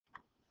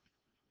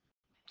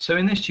So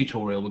in this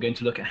tutorial, we're going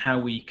to look at how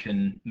we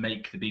can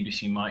make the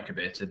BBC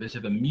Microbit a bit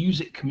of a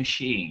music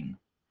machine.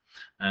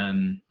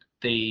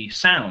 The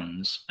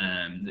sounds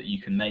that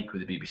you can make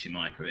with the BBC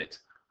Microbit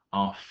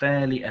are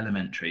fairly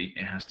elementary,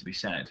 it has to be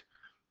said.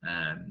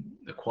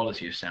 The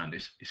quality of sound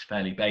is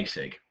fairly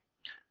basic.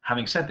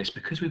 Having said this,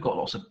 because we've got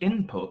lots of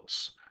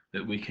inputs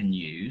that we can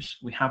use,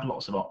 we have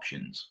lots of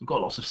options. We've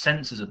got lots of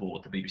sensors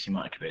aboard the BBC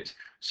Microbit,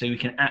 so we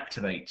can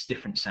activate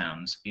different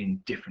sounds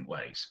in different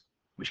ways,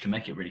 which can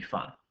make it really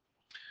fun.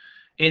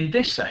 In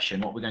this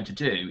session, what we're going to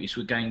do is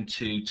we're going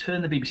to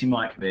turn the BBC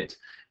Microbit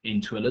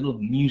into a little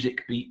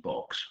music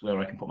beatbox where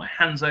I can put my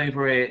hands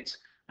over it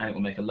and it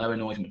will make a lower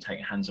noise and we'll take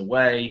your hands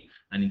away,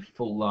 and in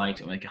full light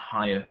it will make a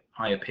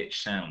higher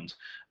pitched sound.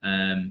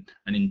 And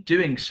in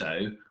doing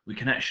so, we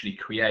can actually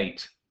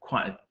create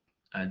quite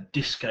a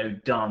disco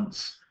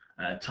dance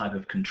type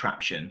of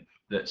contraption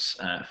that's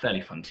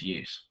fairly fun to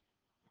use.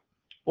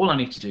 All I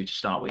need to do to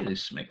start with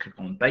is click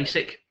on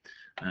basic.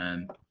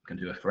 I'm going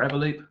to do a forever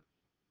loop.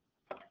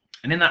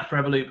 And in that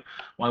forever loop,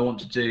 what I want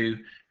to do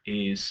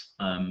is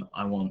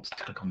I want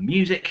to click on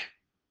music.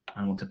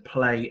 I want to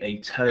play a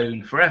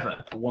tone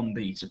forever for one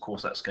beat. Of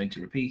course, that's going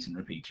to repeat and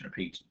repeat and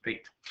repeat and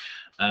repeat.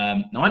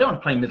 Now, I don't want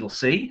to play middle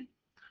C.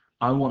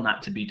 I want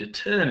that to be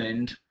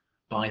determined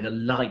by the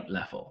light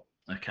level.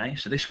 Okay,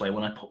 so this way,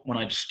 when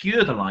I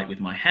obscure the light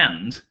with my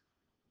hand,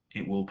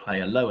 it will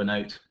play a lower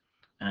note,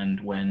 and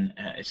when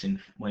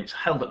it's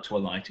held up to a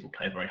light, it will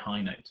play a very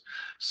high note.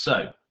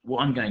 So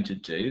what I'm going to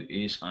do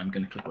is I'm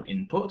going to click on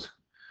input.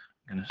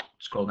 I'm going to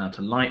scroll down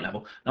to light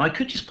level. Now I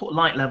could just put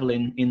light level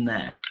in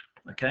there.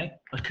 Okay,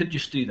 I could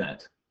just do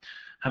that.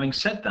 Having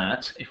said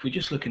that, if we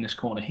just look in this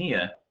corner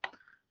here,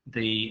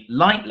 the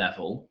light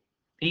level,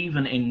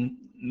 even in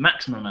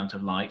maximum amount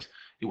of light,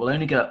 it will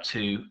only go up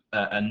to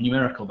a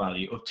numerical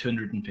value of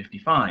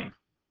 255.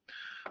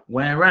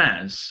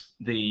 Whereas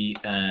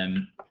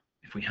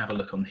if we have a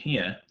look on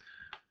here,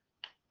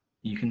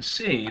 you can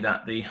see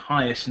that the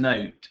highest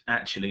note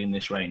actually in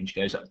this range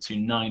goes up to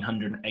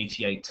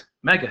 988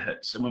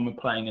 megahertz. And when we're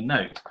playing a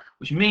note,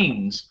 which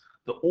means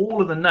that all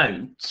of the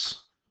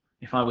notes,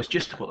 if I was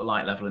just to put the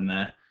light level in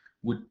there,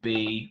 would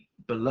be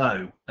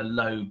below a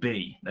low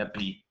B. That'd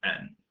be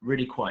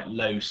really quite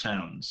low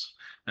sounds,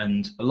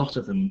 and a lot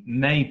of them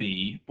may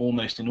be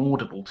almost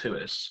inaudible to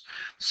us.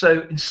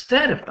 So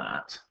instead of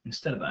that,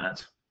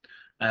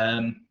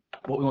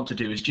 what we want to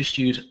do is just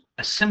use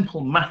a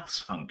simple maths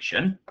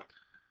function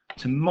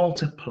to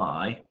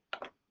multiply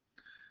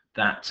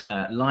that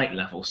light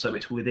level so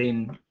it's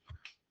within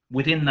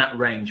that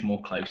range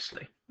more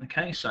closely.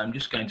 Okay, so I'm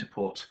just going to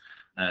put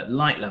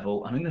light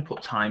level, and I'm going to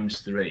put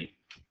times 3,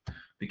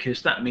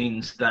 because that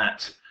means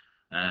that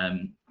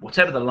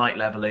whatever the light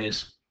level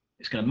is,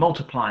 it's going to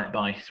multiply it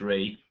by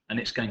 3, and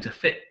it's going to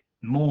fit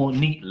more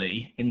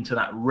neatly into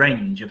that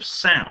range of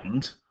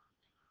sound,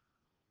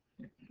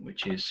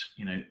 which is,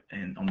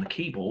 on the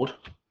keyboard,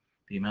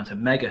 the amount of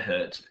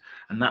megahertz,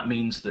 and that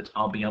means that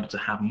I'll be able to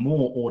have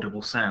more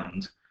audible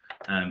sound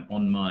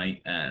on my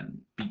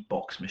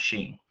beatbox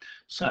machine.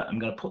 So I'm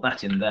going to put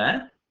that in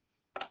there,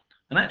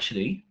 and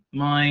actually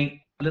my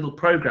little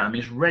program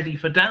is ready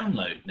for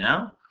download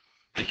now,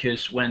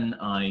 because when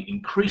I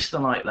increase the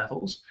light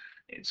levels,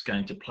 it's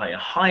going to play a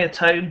higher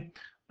tone,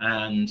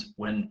 and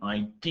when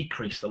I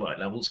decrease the light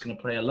level, it's going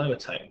to play a lower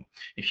tone.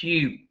 If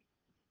you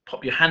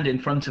pop your hand in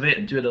front of it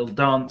and do a little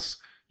dance,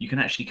 you can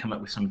actually come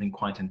up with something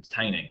quite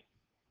entertaining.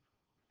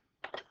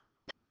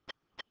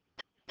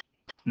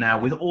 Now,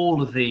 with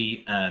all of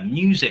the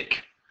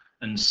music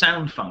and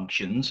sound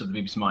functions of the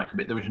BBC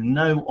Microbit, there is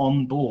no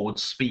onboard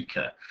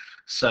speaker.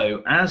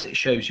 So as it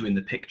shows you in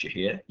the picture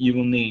here, you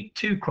will need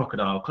 2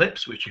 crocodile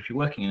clips, which if you're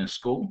working in a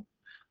school,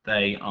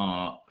 they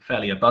are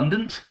fairly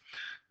abundant,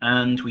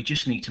 and we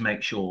just need to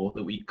make sure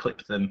that we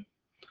clip them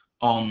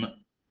on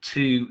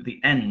to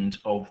the end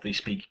of the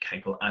speaker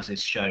cable as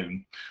is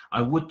shown.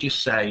 I would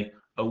just say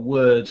a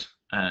word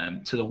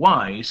to the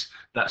wise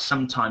that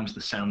sometimes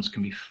the sounds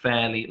can be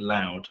fairly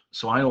loud,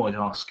 so I always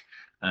ask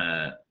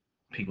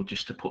people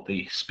just to put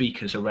the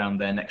speakers around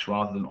their necks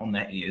rather than on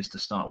their ears to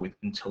start with,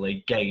 until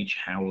they gauge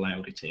how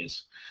loud it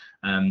is.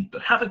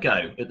 But have a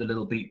go at the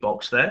little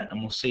beatbox there, and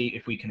we'll see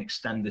if we can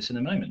extend this in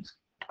a moment.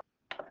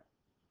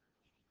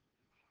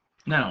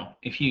 Now,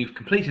 if you've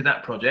completed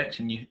that project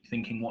and you're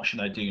thinking, what should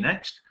I do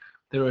next?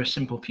 There are a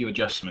simple few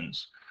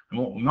adjustments, and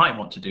what we might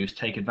want to do is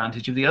take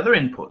advantage of the other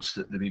inputs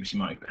that the BBC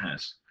Microbit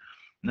has.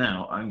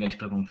 Now, I'm going to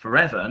click on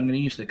forever. I'm going to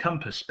use the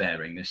compass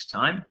bearing this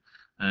time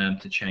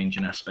to change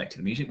an aspect of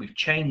the music. We've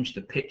changed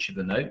the pitch of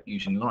the note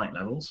using light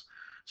levels.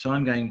 So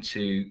I'm going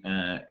to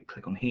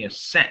click on here,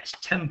 set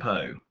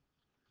tempo,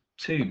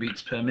 2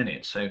 beats per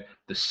minute. So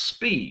the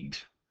speed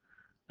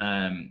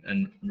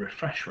and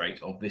refresh rate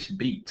of this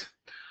beat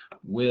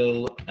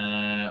will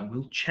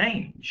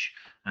change.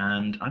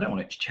 And I don't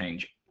want it to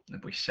change.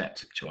 If we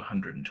set to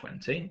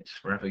 120, it's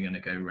forever going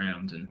to go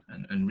round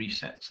and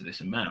reset to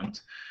this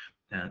amount.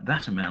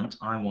 That amount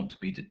I want to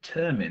be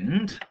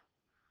determined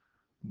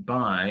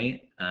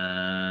by,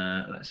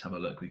 let's have a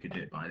look, we could do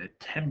it by the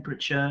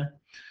temperature,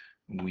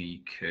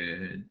 we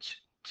could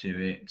do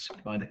it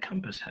by the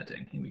compass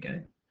heading. Here we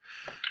go.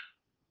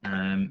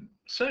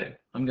 So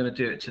I'm going to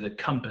do it to the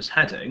compass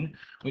heading,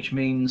 which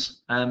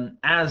means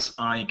as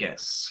I get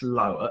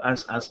slower,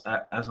 if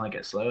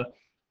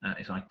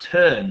I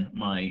turn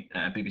my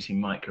BBC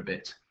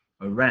Microbit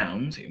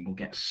around, it will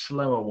get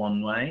slower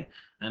one way,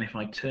 and if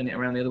I turn it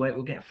around the other way, it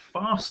will get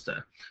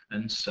faster.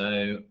 And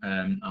so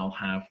I'll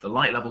have the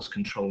light levels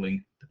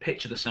controlling the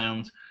pitch of the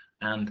sound,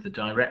 and the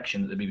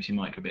direction that the BBC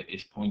Microbit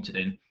is pointed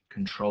in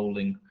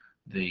controlling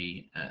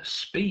the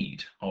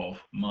speed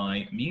of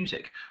my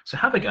music. So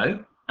have a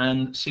go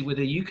and see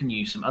whether you can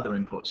use some other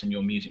inputs in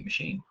your music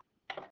machine.